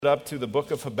Up to the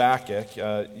book of Habakkuk.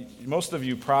 Most of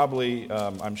you probably,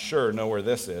 I'm sure, know where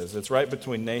this is. It's right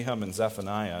between Nahum and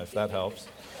Zephaniah, if that helps.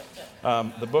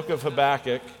 The book of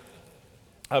Habakkuk,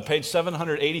 page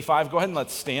 785. Go ahead and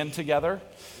let's stand together.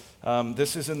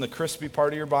 This is in the crispy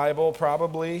part of your Bible,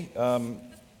 probably.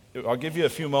 I'll give you a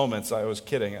few moments. I was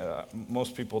kidding.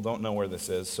 Most people don't know where this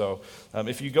is. So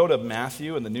if you go to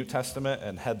Matthew in the New Testament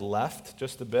and head left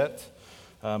just a bit,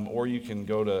 or you can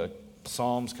go to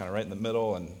Psalms, kind of right in the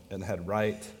middle, and head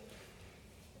right.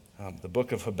 The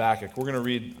book of Habakkuk. We're going to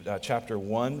read chapter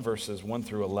 1, verses 1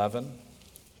 through 11.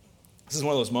 This is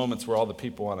one of those moments where all the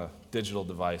people on a digital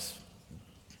device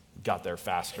got there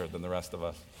faster than the rest of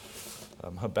us.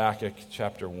 Habakkuk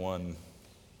chapter 1.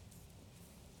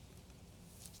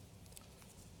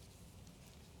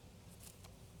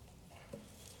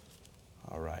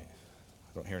 All right.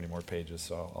 I don't hear any more pages,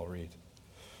 so I'll read.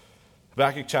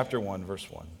 Habakkuk chapter 1, verse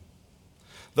 1.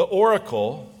 The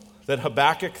oracle that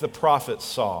Habakkuk the prophet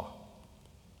saw.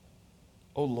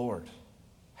 O Lord,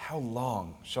 how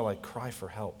long shall I cry for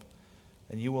help,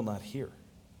 and you will not hear?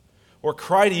 Or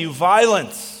cry to you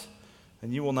violence,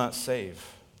 and you will not save?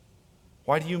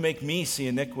 Why do you make me see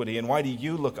iniquity, and why do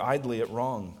you look idly at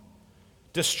wrong?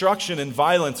 Destruction and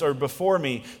violence are before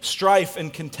me. Strife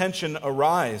and contention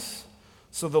arise.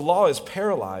 So the law is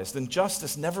paralyzed, and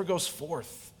justice never goes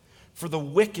forth. For the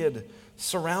wicked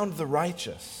surround the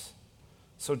righteous,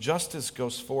 so justice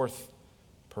goes forth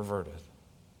perverted.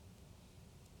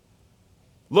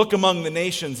 Look among the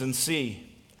nations and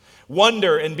see.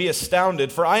 Wonder and be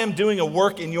astounded, for I am doing a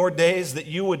work in your days that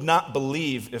you would not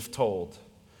believe if told.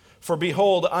 For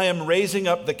behold, I am raising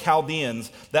up the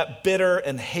Chaldeans, that bitter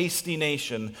and hasty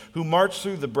nation, who march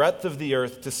through the breadth of the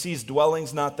earth to seize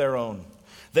dwellings not their own.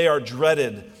 They are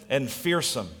dreaded and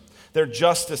fearsome. Their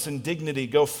justice and dignity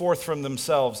go forth from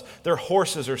themselves. Their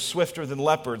horses are swifter than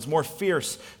leopards, more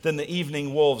fierce than the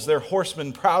evening wolves. Their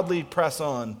horsemen proudly press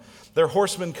on. Their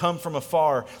horsemen come from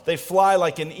afar. They fly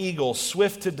like an eagle,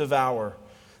 swift to devour.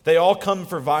 They all come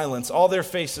for violence, all their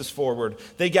faces forward.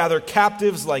 They gather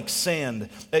captives like sand.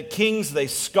 At kings they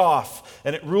scoff,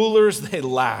 and at rulers they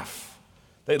laugh.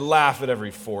 They laugh at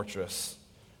every fortress,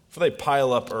 for they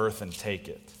pile up earth and take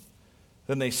it.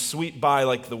 Then they sweep by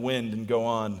like the wind and go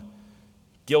on.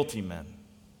 Guilty men,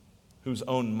 whose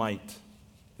own might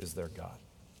is their God.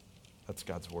 That's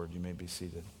God's word. You may be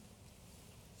seated.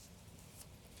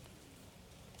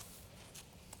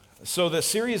 So the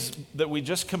series that we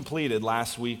just completed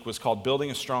last week was called Building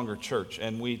a Stronger Church,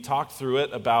 and we talked through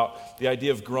it about the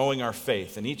idea of growing our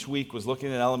faith, and each week was looking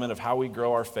at an element of how we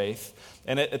grow our faith.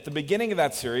 And at the beginning of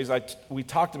that series, we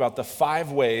talked about the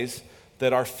 5 ways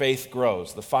that our faith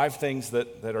grows, the 5 things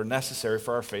that are necessary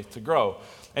for our faith to grow.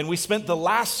 And we spent the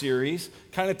last series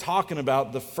kind of talking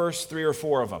about the first 3 or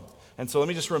 4 of them. And so let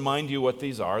me just remind you what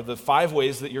these are. The 5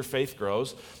 ways that your faith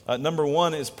grows. Number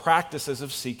 1 is practices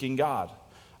of seeking God.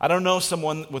 I don't know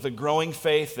someone with a growing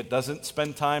faith that doesn't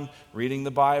spend time reading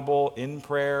the Bible, in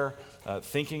prayer,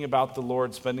 thinking about the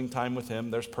Lord, spending time with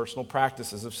Him. There's personal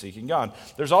practices of seeking God.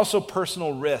 There's also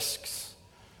personal risks.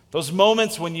 Those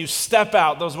moments when you step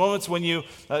out, those moments when you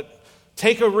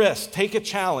take a risk, take a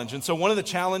challenge. And so one of the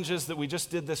challenges that we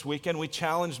just did this weekend, we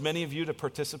challenged many of you to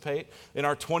participate in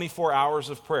our 24 hours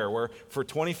of prayer, where for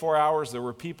 24 hours there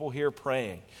were people here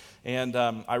praying. And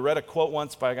I read a quote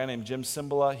once by a guy named Jim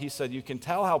Cymbala. He said, you can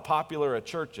tell how popular a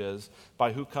church is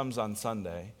by who comes on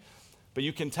Sunday, but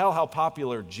you can tell how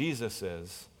popular Jesus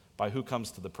is by who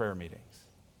comes to the prayer meetings.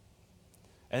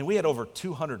 And we had over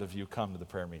 200 of you come to the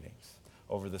prayer meetings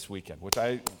over this weekend, which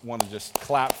I want to just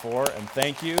clap for and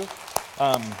thank you.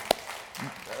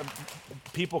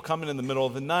 People coming in the middle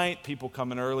of the night, people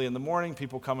coming early in the morning,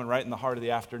 people coming right in the heart of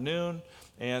the afternoon.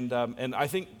 And I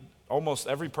think almost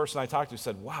every person I talked to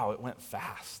said, wow, it went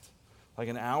fast. Like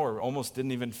an hour almost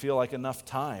didn't even feel like enough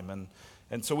time.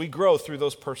 And so we grow through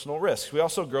those personal risks. We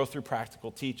also grow through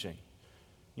practical teaching.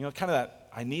 You know, kind of that,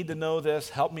 I need to know this,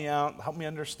 help me out, help me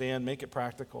understand, make it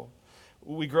practical.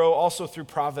 We grow also through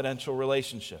providential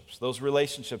relationships, those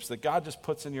relationships that God just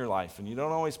puts in your life, and you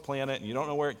don't always plan it, and you don't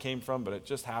know where it came from, but it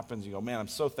just happens. You go, man, I'm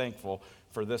so thankful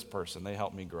for this person. They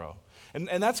helped me grow. And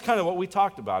that's kind of what we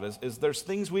talked about, is there's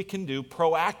things we can do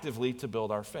proactively to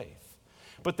build our faith.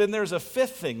 But then there's a 5th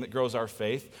thing that grows our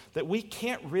faith that we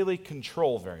can't really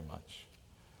control very much.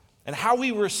 And how we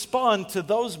respond to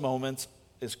those moments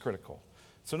is critical.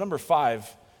 So number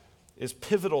 5 is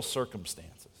pivotal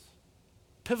circumstances.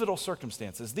 Pivotal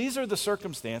circumstances. These are the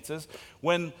circumstances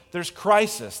when there's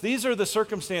crisis. These are the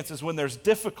circumstances when there's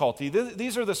difficulty.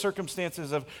 These are the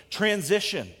circumstances of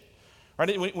transition.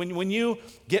 Right? When you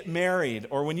get married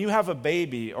or when you have a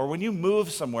baby or when you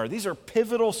move somewhere, these are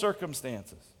pivotal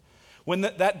circumstances. When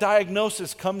that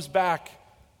diagnosis comes back,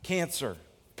 cancer,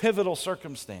 pivotal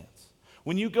circumstance.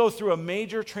 When you go through a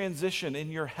major transition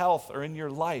in your health or in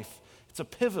your life, it's a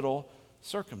pivotal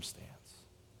circumstance.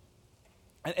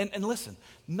 And listen,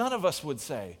 none of us would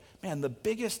say, man, the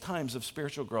biggest times of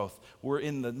spiritual growth were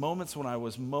in the moments when I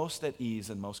was most at ease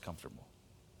and most comfortable.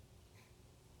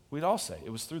 We'd all say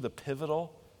it was through the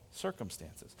pivotal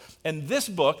circumstances. And this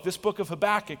book of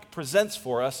Habakkuk, presents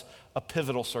for us a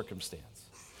pivotal circumstance.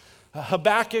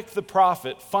 Habakkuk the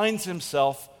prophet finds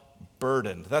himself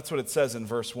burdened. That's what it says in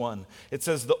verse 1. It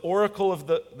says the oracle of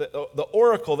the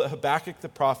oracle that Habakkuk the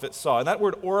prophet saw. And that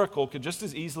word oracle could just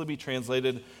as easily be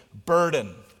translated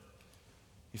burden.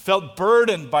 He felt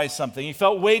burdened by something. He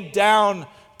felt weighed down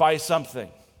by something,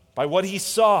 by what he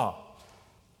saw.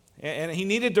 And he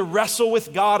needed to wrestle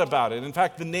with God about it. In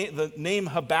fact, the name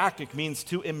Habakkuk means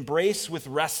to embrace with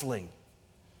wrestling.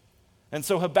 And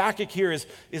so Habakkuk here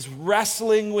is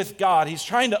wrestling with God. He's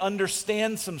trying to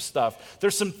understand some stuff.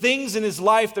 There's some things in his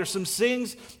life, there's some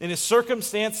things in his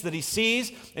circumstance that he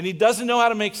sees, and he doesn't know how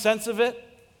to make sense of it.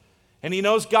 And he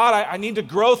knows, God, I need to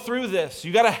grow through this.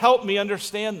 You got to help me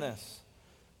understand this.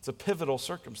 It's a pivotal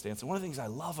circumstance. And one of the things I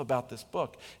love about this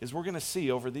book is we're going to see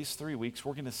over these 3 weeks,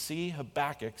 we're going to see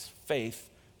Habakkuk's faith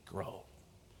grow.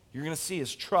 You're going to see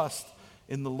his trust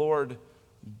in the Lord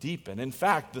deepen. In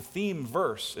fact, the theme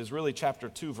verse is really chapter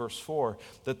 2, verse 4,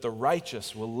 that the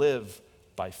righteous will live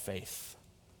by faith.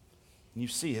 And you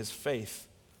see his faith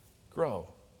grow.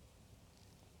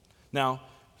 Now,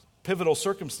 pivotal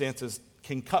circumstances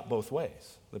can cut both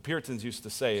ways. The Puritans used to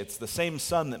say it's the same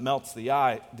sun that melts the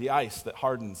ice that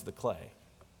hardens the clay.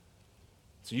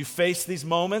 So you face these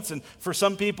moments, and for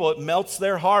some people it melts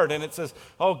their heart, and it says,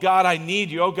 oh God, I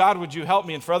need you. Oh God, would you help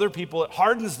me? And for other people it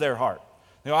hardens their heart.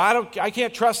 I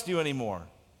can't trust you anymore.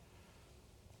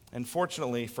 And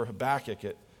fortunately for Habakkuk,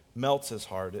 it melts his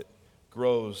heart. It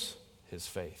grows his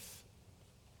faith.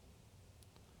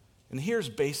 And here's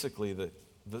basically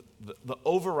the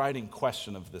overriding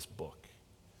question of this book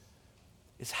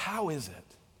is, how is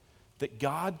it that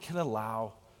God can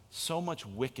allow so much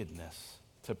wickedness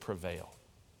to prevail?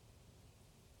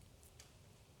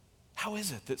 How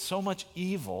is it that so much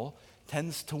evil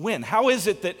tends to win? How is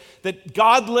it that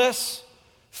godless,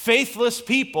 faithless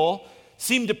people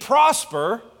seem to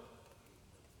prosper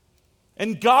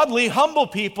and godly, humble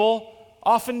people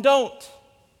often don't? Have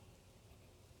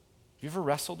you ever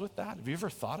wrestled with that? Have you ever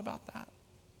thought about that?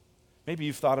 Maybe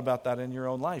you've thought about that in your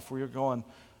own life where you're going,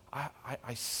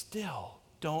 I still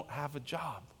don't have a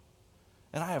job.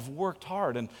 And I have worked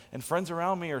hard, and friends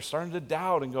around me are starting to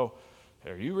doubt and go,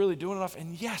 are you really doing enough?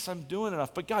 And yes, I'm doing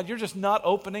enough. But God, you're just not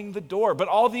opening the door. But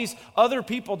all these other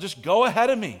people just go ahead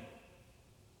of me.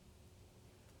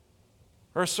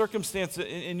 Or a circumstance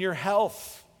in your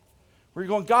health where you're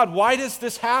going, God, why does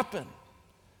this happen?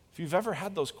 If you've ever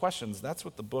had those questions, that's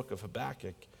what the book of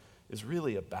Habakkuk is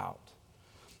really about.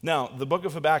 Now, the book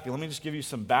of Habakkuk, let me just give you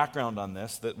some background on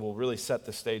this that will really set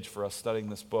the stage for us studying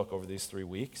this book over these 3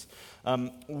 weeks.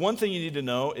 One thing you need to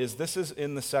know is this is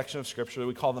in the section of Scripture that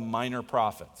we call the minor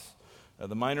prophets.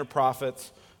 The minor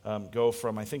prophets go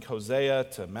from, I think, Hosea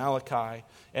to Malachi.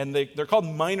 And they're called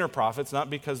minor prophets, not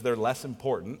because they're less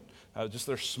important, just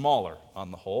they're smaller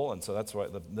on the whole. And so that's why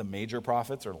the major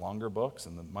prophets are longer books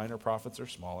and the minor prophets are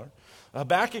smaller.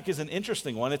 Habakkuk is an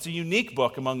interesting one. It's a unique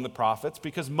book among the prophets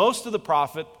because most of the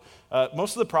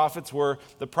prophets were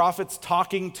the prophets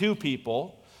talking to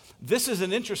people. This is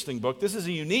an interesting book. This is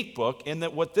a unique book in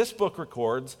that what this book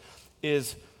records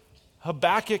is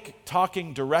Habakkuk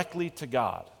talking directly to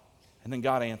God and then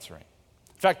God answering.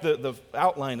 In fact, the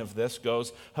outline of this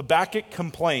goes, Habakkuk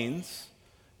complains,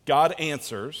 God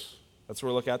answers. That's what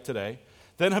we'll look at today.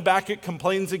 Then Habakkuk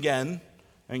complains again,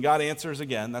 and God answers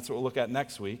again. That's what we'll look at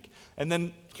next week. And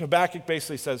then Habakkuk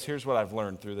basically says, here's what I've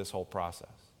learned through this whole process.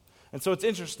 And so it's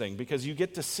interesting because you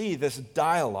get to see this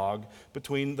dialogue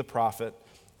between the prophet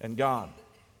and God.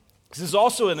 This is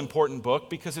also an important book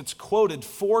because it's quoted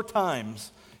 4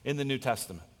 times in the New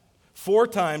Testament. 4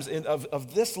 times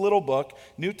of this little book,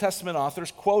 New Testament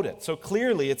authors quote it. So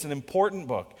clearly it's an important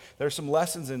book. There's some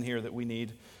lessons in here that we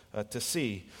need to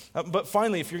see. But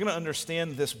finally, if you're going to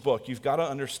understand this book, you've got to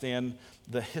understand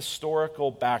the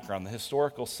historical background, the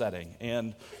historical setting.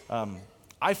 And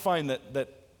I find that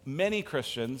many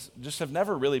Christians just have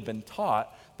never really been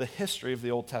taught the history of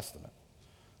the Old Testament.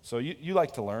 So you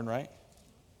like to learn, right?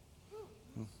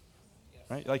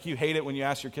 Right? Like you hate it when you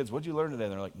ask your kids, what'd you learn today?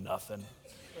 And they're like, nothing.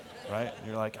 Right? And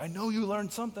you're like, I know you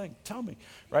learned something. Tell me.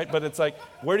 Right? But it's like,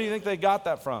 where do you think they got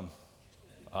that from?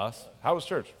 Us. How was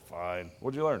church? Fine.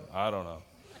 What'd you learn? I don't know.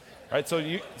 Right? So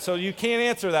you can't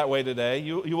answer that way today.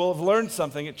 You will have learned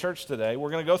something at church today.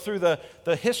 We're going to go through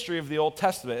the history of the Old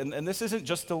Testament. And this isn't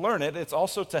just to learn it. It's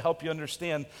also to help you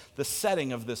understand the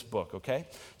setting of this book, okay?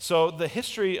 So the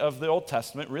history of the Old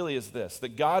Testament really is this,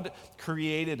 that God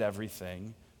created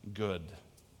everything good.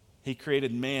 He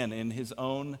created man in his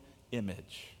own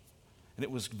image. And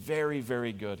it was very,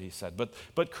 very good, he said.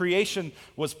 But creation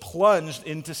was plunged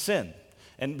into sin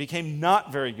and became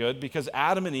not very good because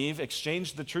Adam and Eve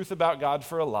exchanged the truth about God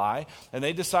for a lie, and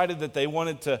they decided that they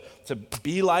wanted to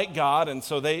be like God, and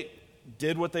so they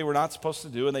did what they were not supposed to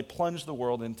do, and they plunged the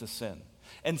world into sin.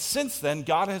 And since then,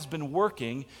 God has been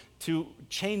working to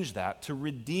change that, to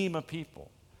redeem a people,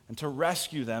 and to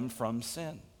rescue them from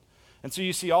sin. And so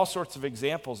you see all sorts of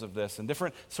examples of this and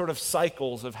different sort of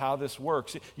cycles of how this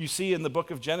works. You see in the book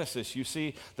of Genesis, you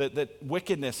see that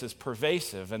wickedness is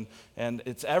pervasive and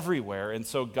it's everywhere. And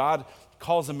so God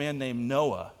calls a man named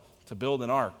Noah to build an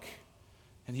ark.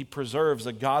 And he preserves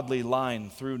a godly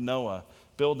line through Noah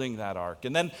building that ark.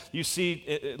 And then you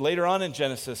see later on in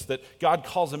Genesis that God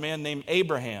calls a man named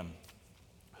Abraham,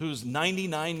 who's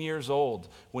 99 years old,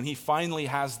 when he finally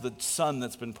has the son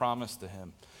that's been promised to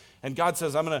him. And God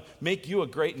says, I'm going to make you a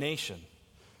great nation,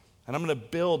 and I'm going to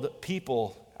build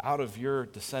people out of your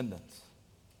descendants.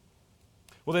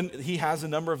 Well, then he has a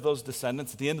number of those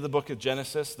descendants. At the end of the book of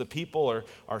Genesis, the people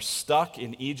are stuck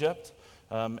in Egypt,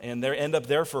 and they end up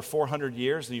there for 400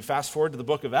 years. And you fast forward to the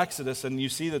book of Exodus, and you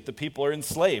see that the people are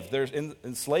enslaved. They're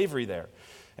in slavery there.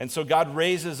 And so God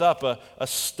raises up a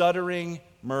stuttering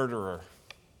murderer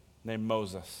named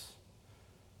Moses.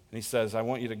 And he says, I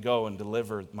want you to go and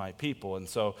deliver my people. And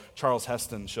so Charles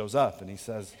Heston shows up and he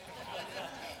says,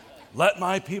 let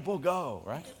my people go,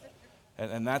 right?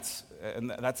 And that's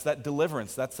that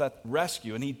deliverance, that's that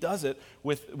rescue. And he does it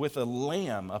with a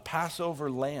lamb, a Passover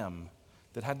lamb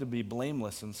that had to be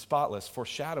blameless and spotless,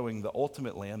 foreshadowing the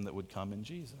ultimate lamb that would come in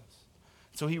Jesus.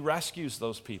 So he rescues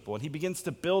those people and he begins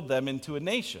to build them into a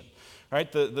nation, right?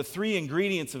 The three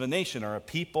ingredients of a nation are a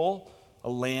people, a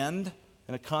land,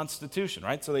 and a constitution,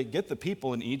 right? So they get the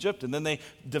people in Egypt, and then they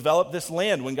develop this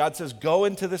land when God says, go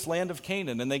into this land of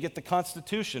Canaan, and they get the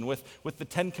constitution with the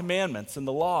 10 commandments and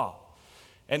the law.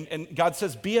 And God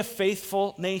says, be a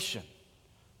faithful nation.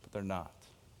 But they're not.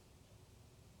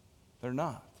 They're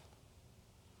not.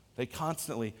 They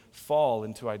constantly fall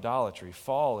into idolatry,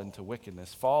 fall into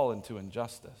wickedness, fall into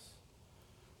injustice.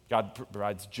 God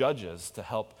provides judges to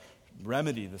help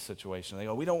remedy the situation. They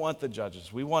go, we don't want the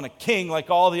judges. We want a king like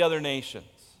all the other nations.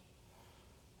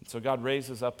 And so God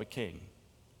raises up a king.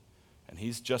 And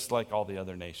he's just like all the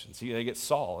other nations. They get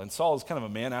Saul. And Saul is kind of a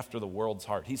man after the world's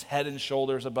heart. He's head and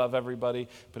shoulders above everybody,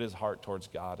 but his heart towards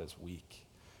God is weak.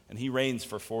 And he reigns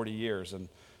for 40 years, and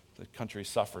the country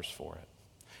suffers for it.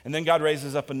 And then God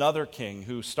raises up another king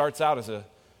who starts out as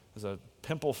a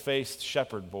pimple-faced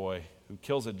shepherd boy who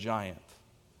kills a giant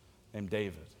named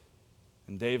David.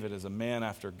 And David is a man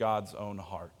after God's own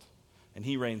heart. And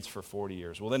he reigns for 40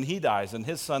 years. Well, then he dies, and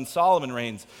his son Solomon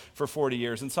reigns for 40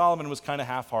 years. And Solomon was kind of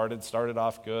half-hearted, started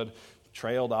off good,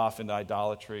 trailed off into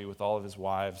idolatry with all of his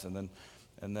wives, and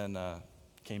then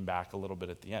came back a little bit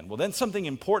at the end. Well, then something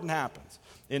important happens.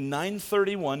 In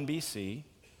 931 BC,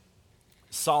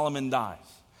 Solomon dies.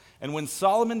 And when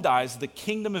Solomon dies, the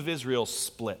kingdom of Israel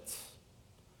splits.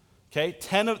 Okay,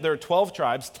 there are 12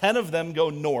 tribes. 10 of them go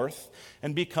north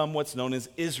and become what's known as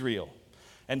Israel.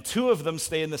 And 2 of them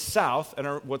stay in the south and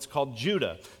are what's called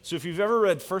Judah. So if you've ever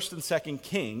read 1st and 2nd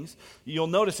Kings, you'll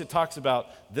notice it talks about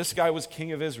this guy was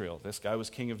king of Israel, this guy was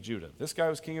king of Judah, this guy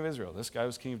was king of Israel, this guy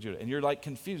was king of Judah. And you're like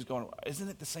confused going, isn't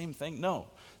it the same thing? No,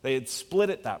 they had split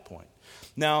at that point.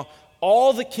 Now,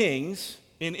 all the kings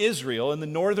in Israel, in the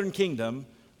northern kingdom,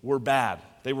 were bad.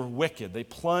 They were wicked. They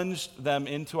plunged them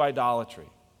into idolatry.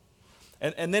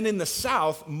 And then in the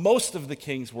south, most of the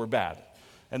kings were bad.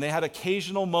 And they had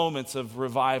occasional moments of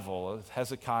revival,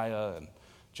 Hezekiah and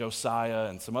Josiah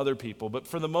and some other people. But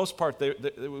for the most part,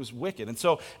 it was wicked. And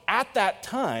so at that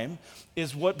time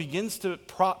is what begins to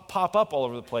pop up all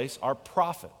over the place are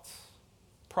prophets.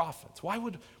 Prophets. Why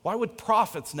would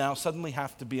prophets now suddenly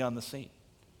have to be on the scene?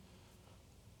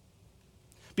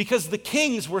 Because the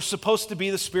kings were supposed to be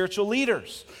the spiritual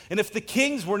leaders. And if the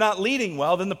kings were not leading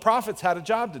well, then the prophets had a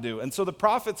job to do. And so the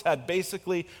prophets had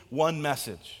basically one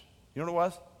message. You know what it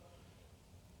was?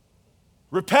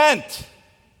 Repent.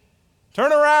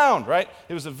 Turn around, right?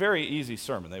 It was a very easy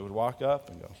sermon. They would walk up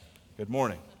and go, good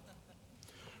morning.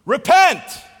 Repent.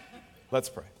 Let's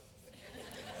pray.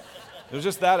 It was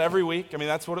just that every week. I mean,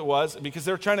 that's what it was. Because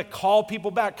they were trying to call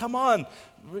people back. Come on.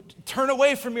 Turn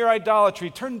away from your idolatry.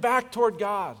 Turn back toward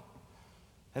God.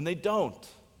 And they don't,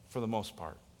 for the most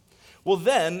part. Well,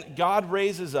 then God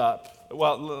raises up,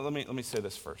 well, let me say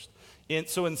this first.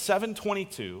 So in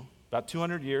 722, about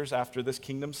 200 years after this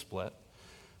kingdom split,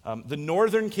 the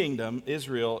northern kingdom,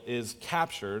 Israel, is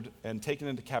captured and taken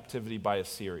into captivity by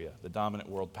Assyria, the dominant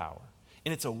world power.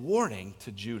 And it's a warning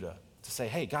to Judah to say,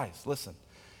 hey, guys, listen,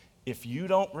 if you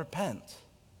don't repent,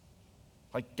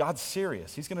 like God's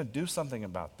serious. He's going to do something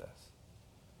about this.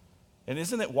 And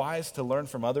isn't it wise to learn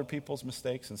from other people's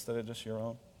mistakes instead of just your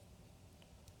own?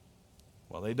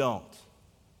 Well, they don't.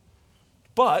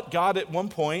 But God at one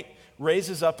point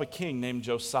raises up a king named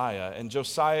Josiah, and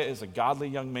Josiah is a godly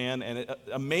young man, and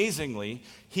amazingly,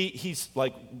 he's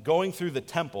like going through the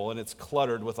temple, and it's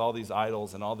cluttered with all these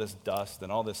idols and all this dust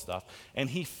and all this stuff, and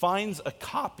he finds a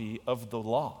copy of the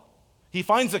law. He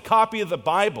finds a copy of the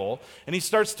Bible, and he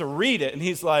starts to read it, and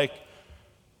he's like,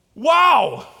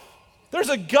 wow! There's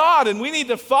a God, and we need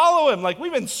to follow him. Like,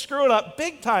 we've been screwing up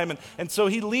big time. And so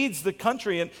he leads the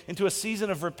country into a season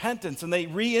of repentance, and they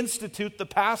reinstitute the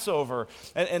Passover.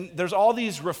 And there's all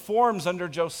these reforms under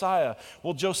Josiah.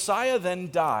 Well, Josiah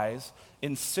then dies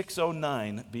in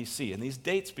 609 BC, and these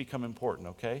dates become important,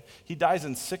 okay? He dies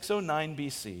in 609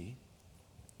 BC,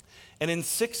 and in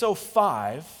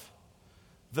 605,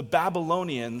 the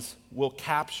Babylonians will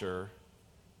capture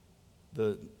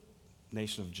the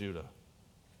nation of Judah.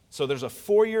 So there's a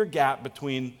 4-year gap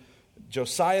between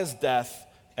Josiah's death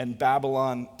and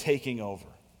Babylon taking over.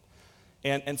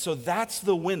 And so that's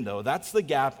the window, that's the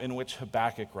gap in which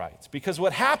Habakkuk writes. Because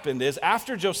what happened is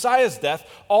after Josiah's death,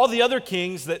 all the other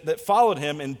kings that followed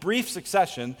him in brief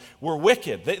succession were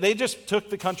wicked. They just took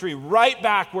the country right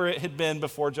back where it had been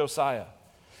before Josiah.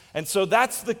 And so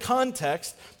that's the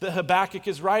context that Habakkuk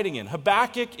is writing in.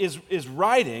 Habakkuk is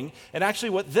writing, and actually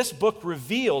what this book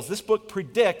reveals, this book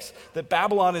predicts that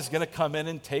Babylon is going to come in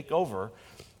and take over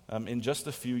in just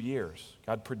a few years.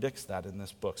 God predicts that in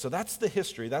this book. So that's the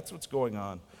history, that's what's going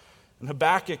on. And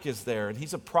Habakkuk is there, and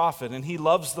he's a prophet, and he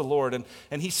loves the Lord,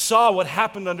 and he saw what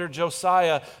happened under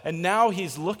Josiah, and now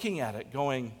he's looking at it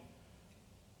going,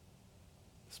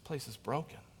 this place is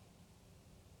broken.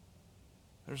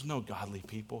 There's no godly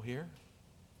people here.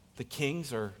 The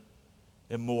kings are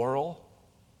immoral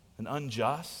and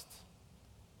unjust.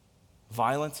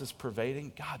 Violence is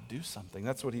pervading. God, do something.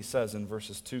 That's what he says in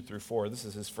verses 2 through 4. This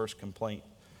is his first complaint.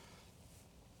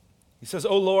 He says,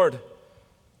 O Lord,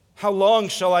 how long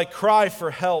shall I cry for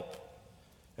help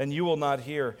and you will not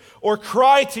hear? Or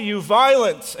cry to you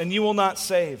violence and you will not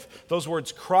save? Those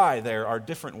words cry there are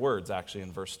different words actually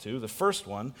in verse 2. The first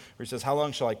one where he says, how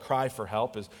long shall I cry for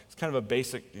help is it's kind of a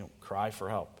basic cry for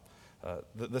help.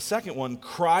 The second one,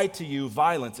 cry to you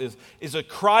violence, is a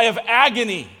cry of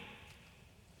agony.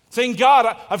 Saying,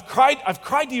 God, I've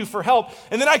cried to you for help,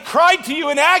 and then I cried to you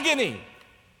in agony.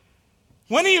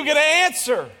 When are you going to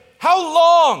answer? How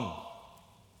long?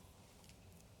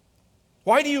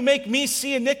 Why do you make me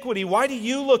see iniquity? Why do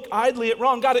you look idly at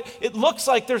wrong? God, it looks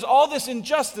like there's all this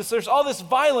injustice, there's all this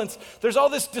violence, there's all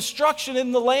this destruction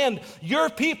in the land. Your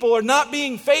people are not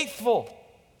being faithful.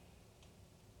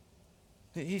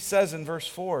 He says in verse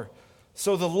 4,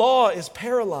 so the law is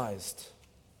paralyzed,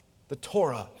 the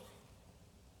Torah.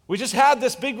 We just had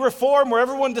this big reform where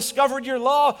everyone discovered your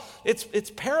law.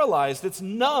 It's paralyzed, it's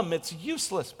numb, it's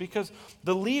useless because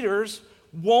the leaders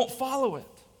won't follow it.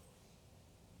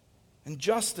 And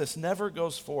justice never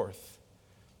goes forth,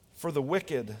 for the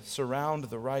wicked surround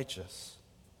the righteous.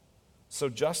 So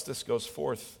justice goes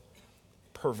forth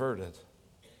perverted.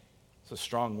 So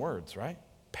strong words, right?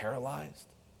 Paralyzed,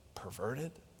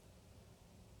 perverted.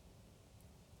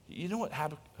 You know what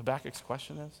Habakkuk's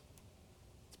question is?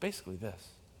 It's basically this.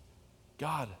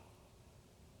 God,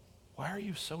 why are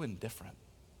you so indifferent?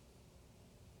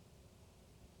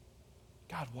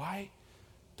 God, why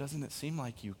doesn't it seem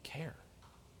like you care?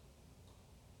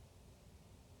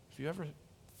 Have you ever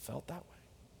felt that way?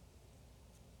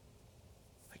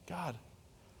 Like, God,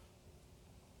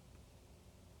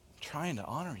 I'm trying to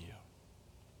honor you,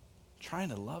 I'm trying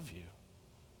to love you,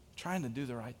 I'm trying to do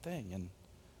the right thing, and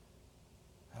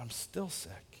I'm still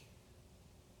sick.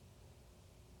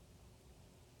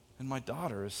 And my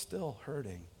daughter is still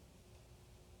hurting.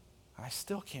 I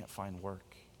still can't find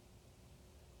work.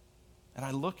 And I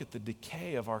look at the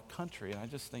decay of our country and I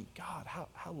just think, God,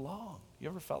 how long? You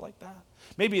ever felt like that?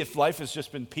 Maybe if life has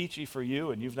just been peachy for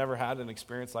you and you've never had an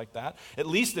experience like that, at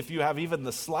least if you have even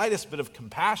the slightest bit of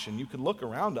compassion, you can look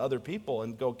around to other people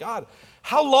and go, God,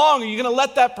 how long are you going to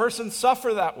let that person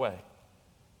suffer that way?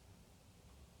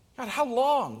 God, how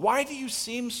long? Why do you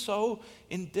seem so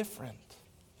indifferent?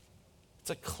 It's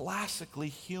a classically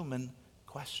human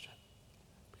question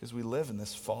because we live in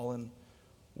this fallen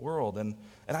world. And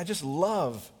I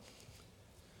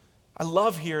I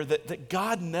love here that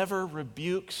God never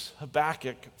rebukes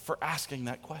Habakkuk for asking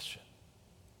that question.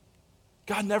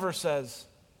 God never says,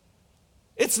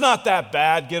 it's not that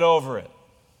bad, get over it.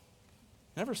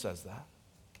 He never says that.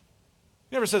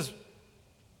 He never says,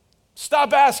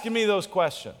 stop asking me those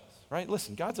questions, right?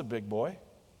 Listen, God's a big boy.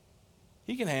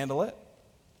 He can handle it.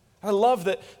 I love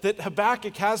that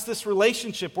Habakkuk has this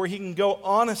relationship where he can go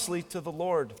honestly to the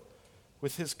Lord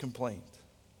with his complaint.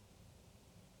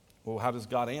 Well, how does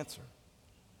God answer?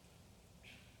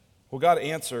 Well, God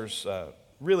answers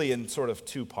really in sort of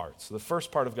two parts. The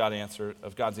first part of God's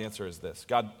answer is this.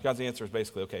 God's answer is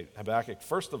basically, okay, Habakkuk,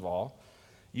 first of all,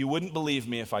 you wouldn't believe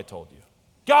me if I told you.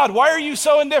 God, why are you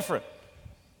so indifferent?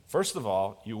 First of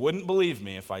all, you wouldn't believe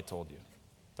me if I told you.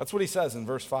 That's what he says in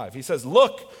verse 5. He says,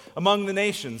 look among the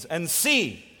nations and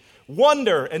see,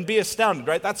 wonder and be astounded,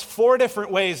 right? That's 4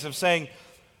 different ways of saying,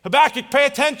 Habakkuk, pay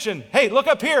attention. Hey, look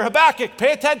up here, Habakkuk,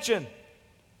 pay attention.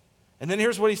 And then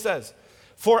here's what he says.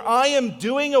 For I am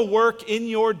doing a work in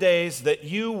your days that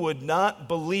you would not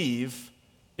believe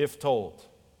if told.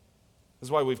 This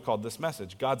is why we've called this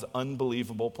message God's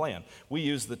unbelievable plan. We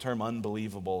use the term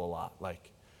unbelievable a lot.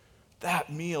 Like,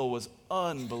 that meal was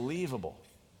unbelievable.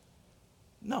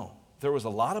 No, there was a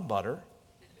lot of butter,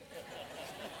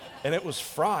 and it was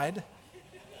fried.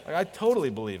 Like, I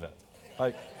totally believe it.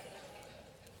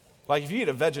 Like if you eat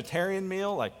a vegetarian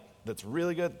meal, like that's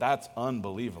really good, that's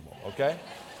unbelievable, okay?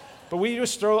 But we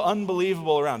just throw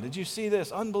unbelievable around. Did you see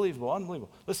this? Unbelievable,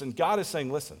 unbelievable. Listen, God is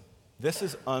saying, listen, this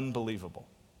is unbelievable.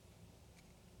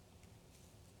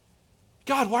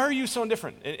 God, why are you so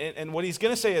indifferent? And what he's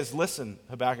going to say is, listen,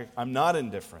 Habakkuk, I'm not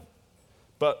indifferent.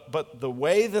 But the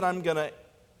way that I'm going to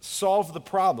solve the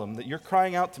problem that you're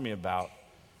crying out to me about,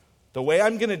 the way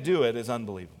I'm going to do it is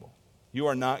unbelievable. You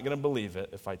are not going to believe it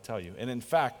if I tell you. And in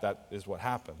fact, that is what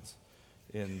happens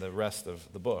in the rest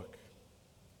of the book.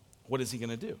 What is he going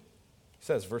to do? He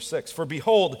says, verse 6, for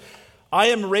behold, I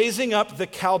am raising up the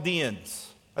Chaldeans.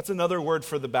 That's another word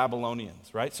for the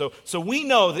Babylonians, right? So we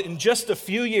know that in just a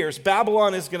few years,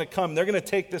 Babylon is going to come. They're going to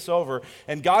take this over.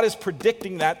 And God is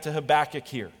predicting that to Habakkuk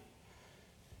here.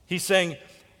 He's saying,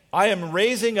 I am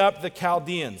raising up the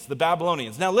Chaldeans, the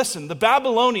Babylonians. Now listen, the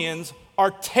Babylonians are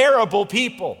terrible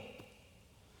people.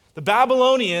 The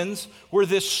Babylonians were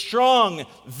this strong,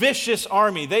 vicious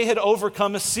army. They had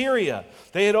overcome Assyria.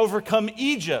 They had overcome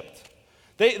Egypt.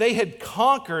 They had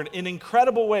conquered in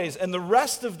incredible ways. And the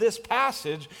rest of this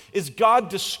passage is God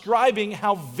describing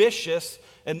how vicious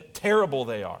and terrible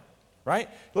they are. Right?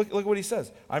 Look what he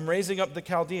says. I'm raising up the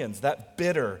Chaldeans, that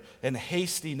bitter and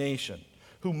hasty nation,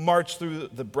 who march through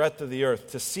the breadth of the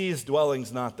earth to seize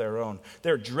dwellings not their own.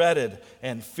 They're dreaded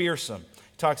and fearsome.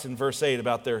 He talks in verse 8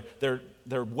 about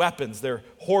their weapons, their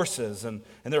horses and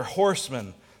their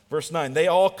horsemen. Verse 9, they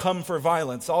all come for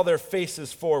violence, all their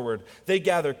faces forward. They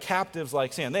gather captives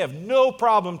like sand. They have no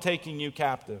problem taking you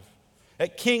captive.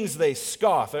 At kings they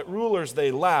scoff, at rulers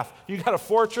they laugh. You got a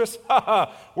fortress? Ha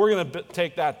ha, we're going to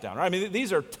take that down. I mean,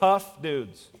 these are tough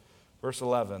dudes. Verse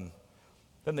 11,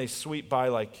 then they sweep by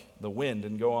like the wind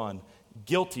and go on.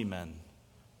 Guilty men,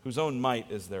 whose own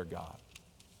might is their God.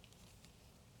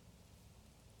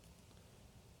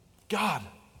 God,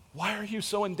 why are you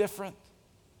so indifferent?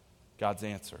 God's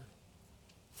answer.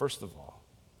 First of all,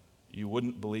 you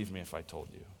wouldn't believe me if I told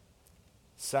you.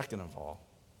 Second of all,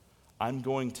 I'm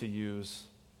going to use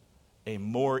a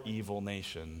more evil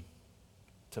nation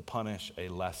to punish a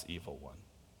less evil one.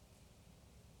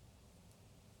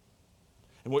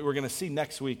 And what we're going to see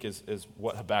next week is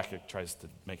what Habakkuk tries to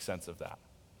make sense of that.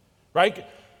 Right?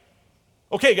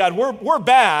 Okay, God, we're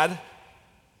bad,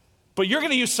 but you're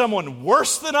going to use someone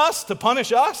worse than us to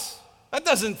punish us? That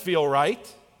doesn't feel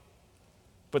right.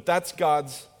 But that's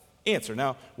God's answer.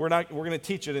 Now, we're going to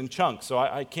teach it in chunks, so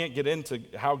I can't get into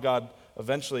how God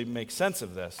eventually makes sense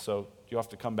of this, so you'll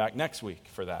have to come back next week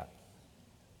for that.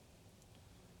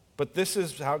 But this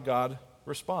is how God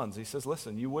responds. He says,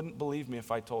 listen, you wouldn't believe me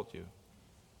if I told you.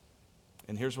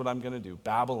 And here's what I'm going to do.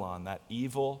 Babylon, that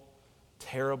evil,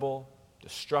 terrible,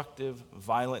 destructive,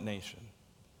 violent nation,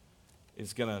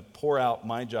 is going to pour out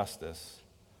my justice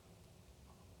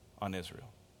on Israel,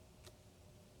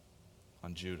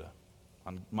 on Judah,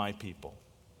 on my people.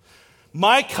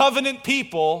 My covenant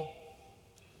people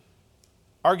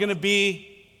are going to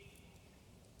be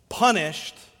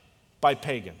punished by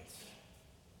pagans.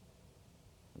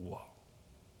 Whoa.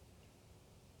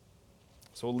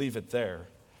 So we'll leave it there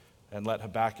and let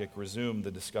Habakkuk resume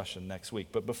the discussion next week.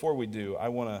 But before we do, I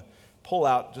want to pull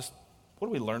out just what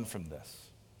do we learn from this?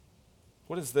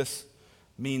 What does this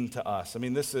mean to us? I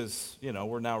mean, this is,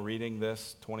 we're now reading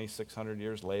this 2,600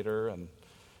 years later, and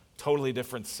totally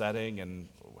different setting, and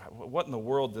what in the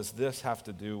world does this have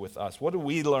to do with us? What do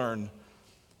we learn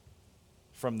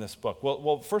from this book?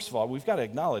 Well, first of all, we've got to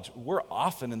acknowledge we're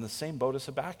often in the same boat as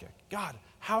Habakkuk. God,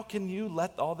 how can you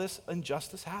let all this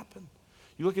injustice happen?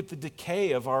 You look at the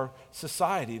decay of our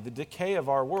society, the decay of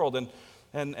our world,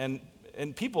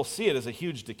 and people see it as a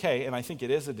huge decay, and I think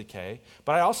it is a decay,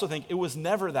 but I also think it was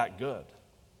never that good.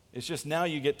 It's just now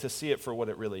you get to see it for what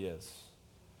it really is.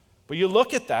 But you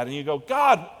look at that and you go,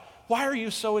 God, why are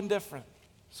you so indifferent?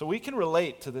 So we can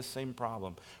relate to this same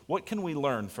problem. What can we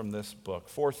learn from this book?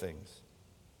 4 things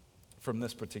from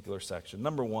this particular section.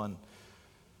 Number 1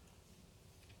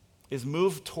 is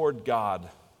move toward God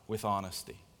with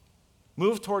honesty.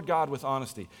 Move toward God with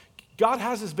honesty. God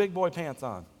has his big boy pants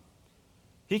on.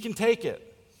 He can take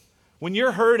it. When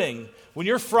you're hurting, when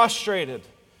you're frustrated,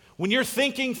 when you're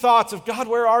thinking thoughts of, God,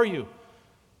 where are you?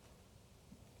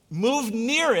 Move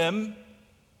near him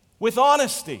with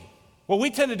honesty. What we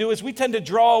tend to do is we tend to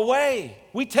draw away.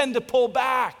 We tend to pull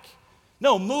back.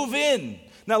 No, move in.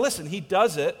 Now listen, he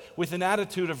does it with an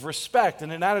attitude of respect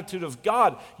and an attitude of,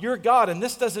 God, you're God, and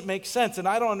this doesn't make sense, and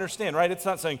I don't understand, right? It's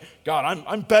not saying, God,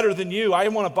 I'm better than you. I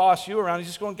want to boss you around. He's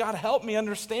just going, God, help me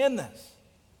understand this.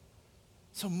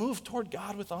 So move toward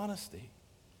God with honesty.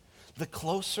 The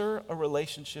closer a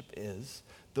relationship is,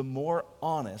 the more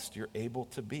honest you're able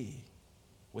to be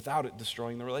without it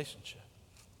destroying the relationship.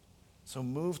 So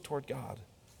move toward God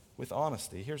with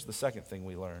honesty. Here's the second thing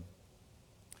we learn,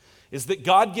 is that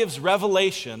God gives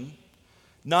revelation,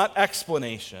 not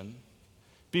explanation,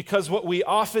 because what we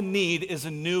often need is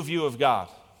a new view of God.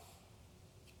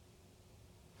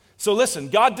 So listen,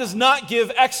 God does not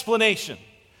give explanation.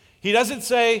 He doesn't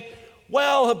say,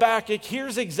 well, Habakkuk,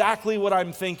 here's exactly what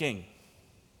I'm thinking.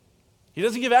 He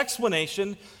doesn't give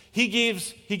explanation. He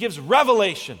gives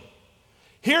revelation.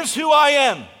 Here's who I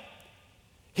am.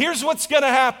 Here's what's going to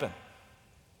happen.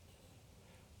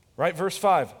 Right, verse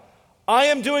 5. I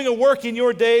am doing a work in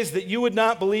your days that you would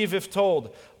not believe if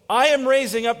told. I am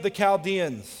raising up the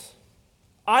Chaldeans.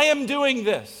 I am doing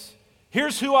this.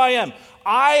 Here's who I am.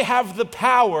 I have the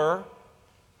power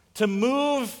to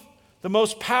move the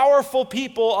most powerful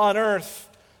people on earth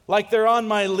like they're on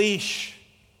my leash.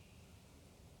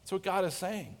 That's what God is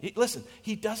saying. Listen,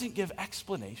 he doesn't give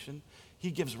explanation.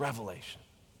 He gives revelation.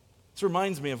 This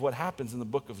reminds me of what happens in the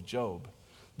book of Job.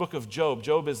 Book of Job.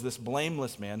 Job is this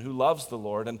blameless man who loves the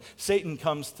Lord, and Satan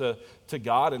comes to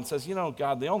God and says,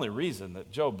 God, the only reason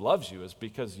that Job loves you is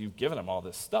because you've given him all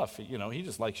this stuff. He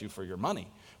just likes you for your money.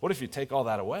 What if you take all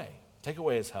that away? Take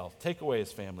away his health, take away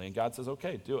his family. And God says,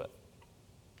 okay, do it.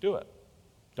 Do it.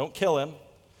 Don't kill him.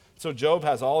 So Job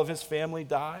has all of his family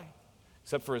die,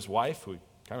 except for his wife, who he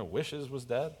kind of wishes was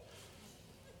dead.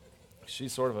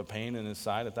 She's sort of a pain in his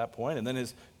side at that point. And then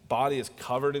his body is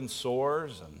covered in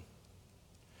sores.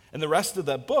 And the rest of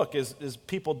that book is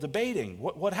people debating,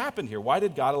 what happened here? Why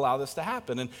did God allow this to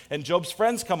happen? And Job's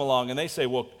friends come along and they say,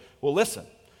 well, listen,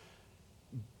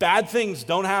 bad things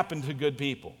don't happen to good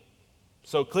people.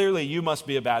 So clearly you must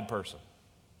be a bad person.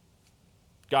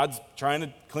 God's trying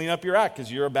to clean up your act because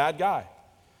you're a bad guy.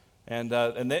 And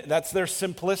that's their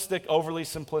overly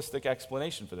simplistic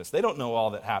explanation for this. They don't know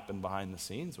all that happened behind the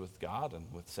scenes with God and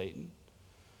with Satan.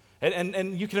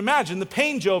 And you can imagine the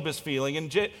pain Job is feeling.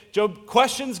 And Job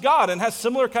questions God and has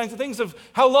similar kinds of things of,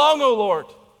 how long, O Lord?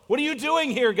 What are you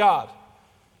doing here, God?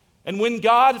 And when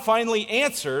God finally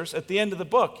answers at the end of the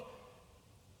book,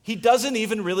 he doesn't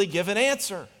even really give an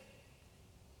answer.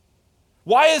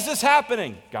 Why is this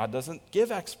happening? God doesn't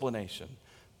give explanation.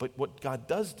 But what God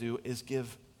does do is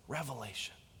give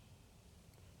revelation.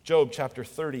 Job chapter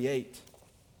 38.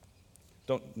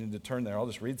 Don't need to turn there. I'll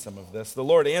just read some of this. The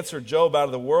Lord answered Job out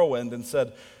of the whirlwind and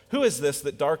said, who is this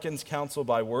that darkens counsel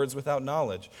by words without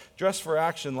knowledge? Dress for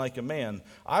action like a man.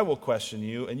 I will question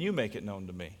you, and you make it known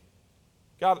to me.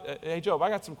 God, hey, Job, I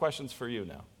got some questions for you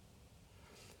now.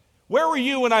 Where were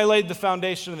you when I laid the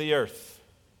foundation of the earth?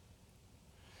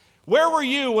 Where were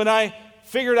you when I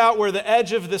figured out where the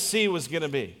edge of the sea was going to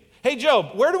be? Hey,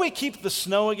 Job, where do we keep the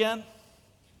snow again?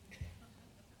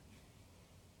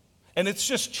 And it's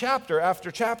just chapter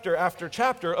after chapter after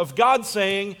chapter of God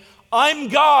saying, I'm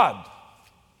God.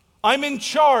 I'm in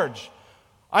charge.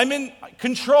 I'm in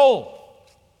control.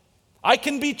 I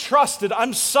can be trusted.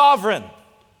 I'm sovereign.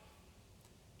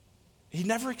 He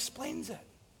never explains it.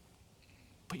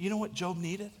 But you know what Job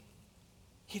needed?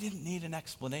 He didn't need an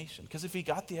explanation, because if he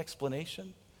got the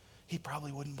explanation, he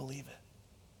probably wouldn't believe it.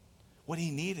 What he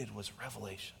needed was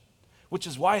revelation, which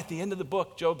is why at the end of the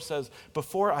book, Job says,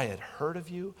 before I had heard of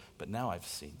you, but now I've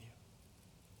seen you.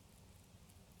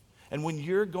 And when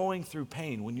you're going through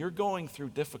pain, when you're going through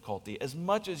difficulty, as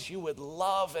much as you would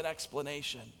love an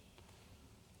explanation,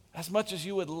 as much as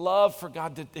you would love for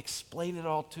God to explain it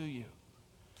all to you,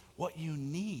 what you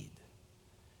need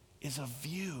is a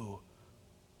view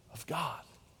of God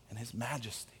and his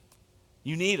majesty.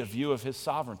 You need a view of his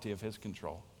sovereignty, of his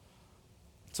control.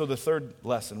 So the third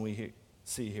lesson we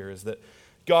see here is that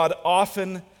God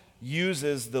often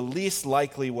uses the least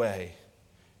likely way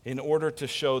in order to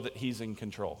show that he's in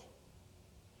control.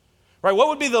 Right? What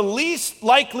would be the least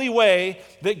likely way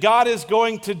that God is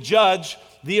going to judge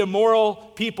the immoral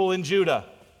people in Judah?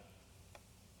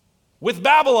 With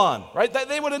Babylon, right?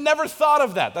 They would have never thought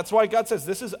of that. That's why God says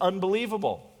this is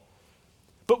unbelievable.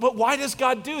 But why does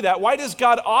God do that? Why does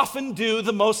God often do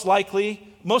the most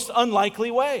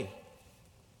unlikely way?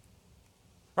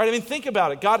 Right? I mean, think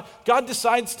about it. God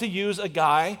decides to use a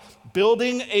guy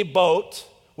building a boat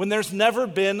when there's never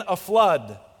been a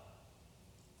flood.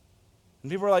 And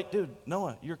people are like, dude,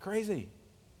 Noah, you're crazy.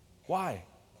 Why?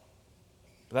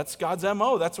 But that's God's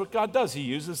MO. That's what God does. He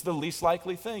uses the least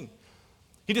likely thing.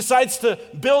 He decides to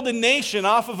build a nation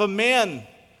off of a man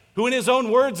who, in his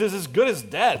own words, is as good as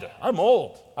dead. I'm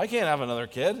old. I can't have another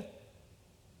kid.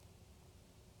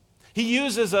 He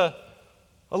uses a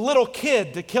little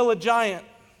kid to kill a giant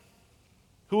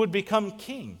who would become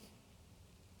king.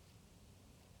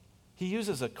 He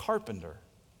uses a carpenter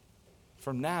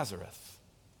from Nazareth.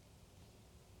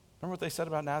 Remember what they said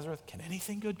about Nazareth? Can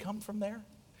anything good come from there?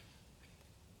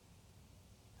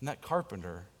 And that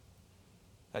carpenter,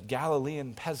 that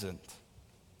Galilean peasant,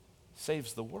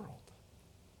 saves the world.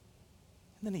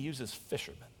 And then he uses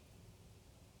fishermen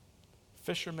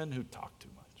who talk too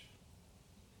much.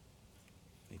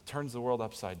 He turns the world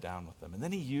upside down with them. And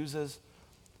then he uses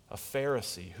a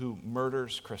Pharisee who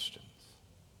murders Christians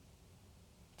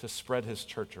to spread his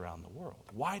church around the world.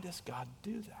 Why does God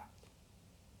do that?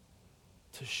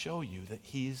 To show you that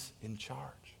he's in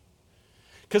charge.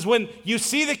 Because when you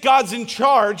see that God's in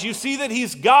charge, you see that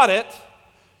he's got it,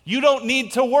 you don't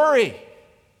need to worry.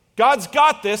 God's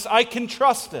got this, I can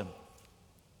trust him.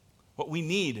 What we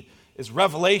need is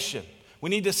revelation. We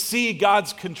need to see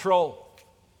God's control.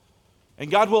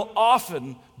 And God will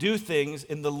often do things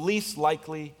in the least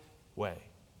likely way,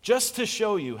 just to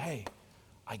show you, hey,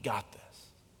 I got this.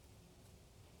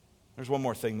 There's one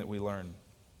more thing that we learn.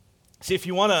 See, if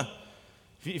you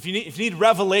need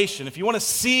revelation, if you want to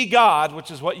see God,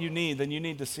 which is what you need, then you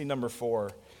need to see number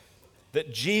 4,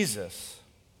 that Jesus,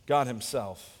 God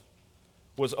himself,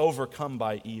 was overcome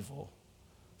by evil,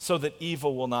 so that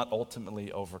evil will not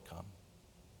ultimately overcome.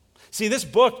 See, this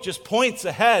book just points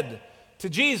ahead to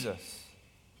Jesus.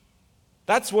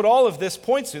 That's what all of this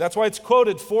points to. That's why it's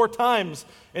quoted 4 times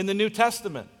in the New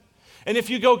Testament. And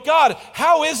if you go, God,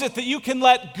 how is it that you can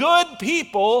let good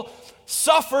people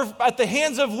suffer at the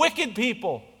hands of wicked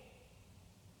people?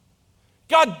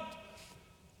 God,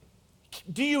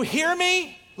 do you hear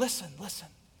me? Listen.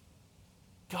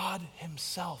 God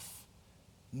himself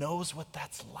knows what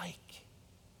that's like,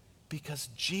 because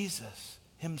Jesus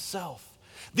himself,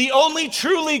 the only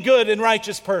truly good and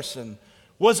righteous person,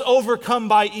 was overcome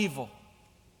by evil,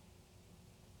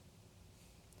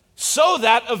 so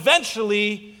that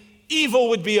eventually evil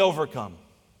would be overcome.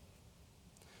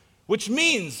 Which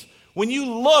means when you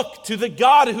look to the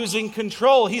God who's in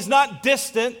control, he's not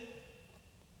distant.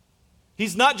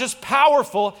 He's not just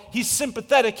powerful, he's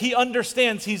sympathetic. He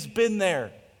understands, he's been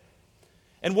there.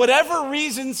 And whatever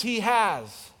reasons he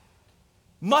has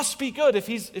must be good if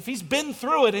he's been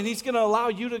through it, and he's going to allow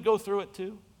you to go through it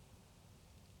too.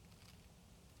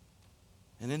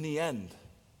 And in the end,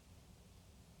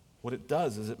 what it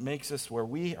does is it makes us where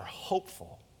we are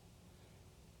hopeful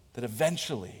that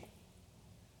eventually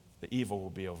the evil will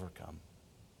be overcome.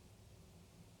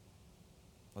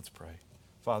 Let's pray.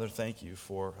 Father, thank you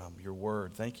for your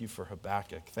word. Thank you for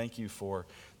Habakkuk. Thank you for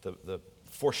the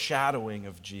foreshadowing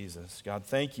of Jesus. God,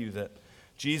 thank you that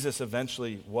Jesus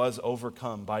eventually was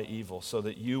overcome by evil so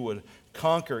that you would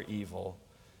conquer evil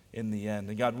in the end.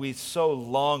 And God, we so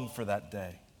long for that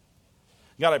day.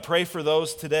 God, I pray for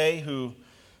those today who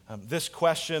this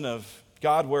question of,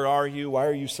 God, where are you? Why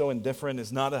are you so indifferent?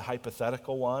 Is not a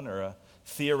hypothetical one or a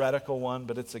theoretical one,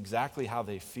 but it's exactly how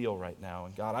they feel right now.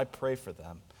 And God, I pray for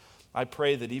them. I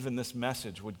pray that even this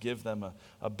message would give them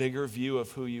a bigger view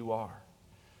of who you are.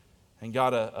 And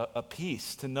God, a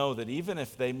peace to know that even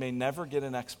if they may never get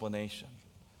an explanation,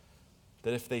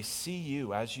 that if they see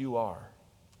you as you are,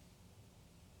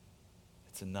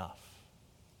 it's enough.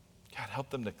 God, help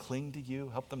them to cling to you.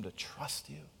 Help them to trust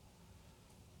you.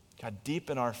 God,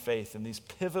 deepen our faith in these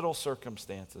pivotal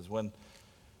circumstances when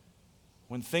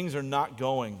things are not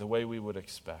going the way we would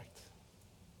expect.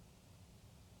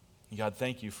 And God,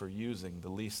 thank you for using the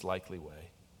least likely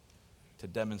way to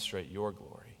demonstrate your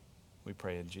glory. We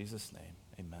pray in Jesus' name.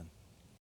 Amen.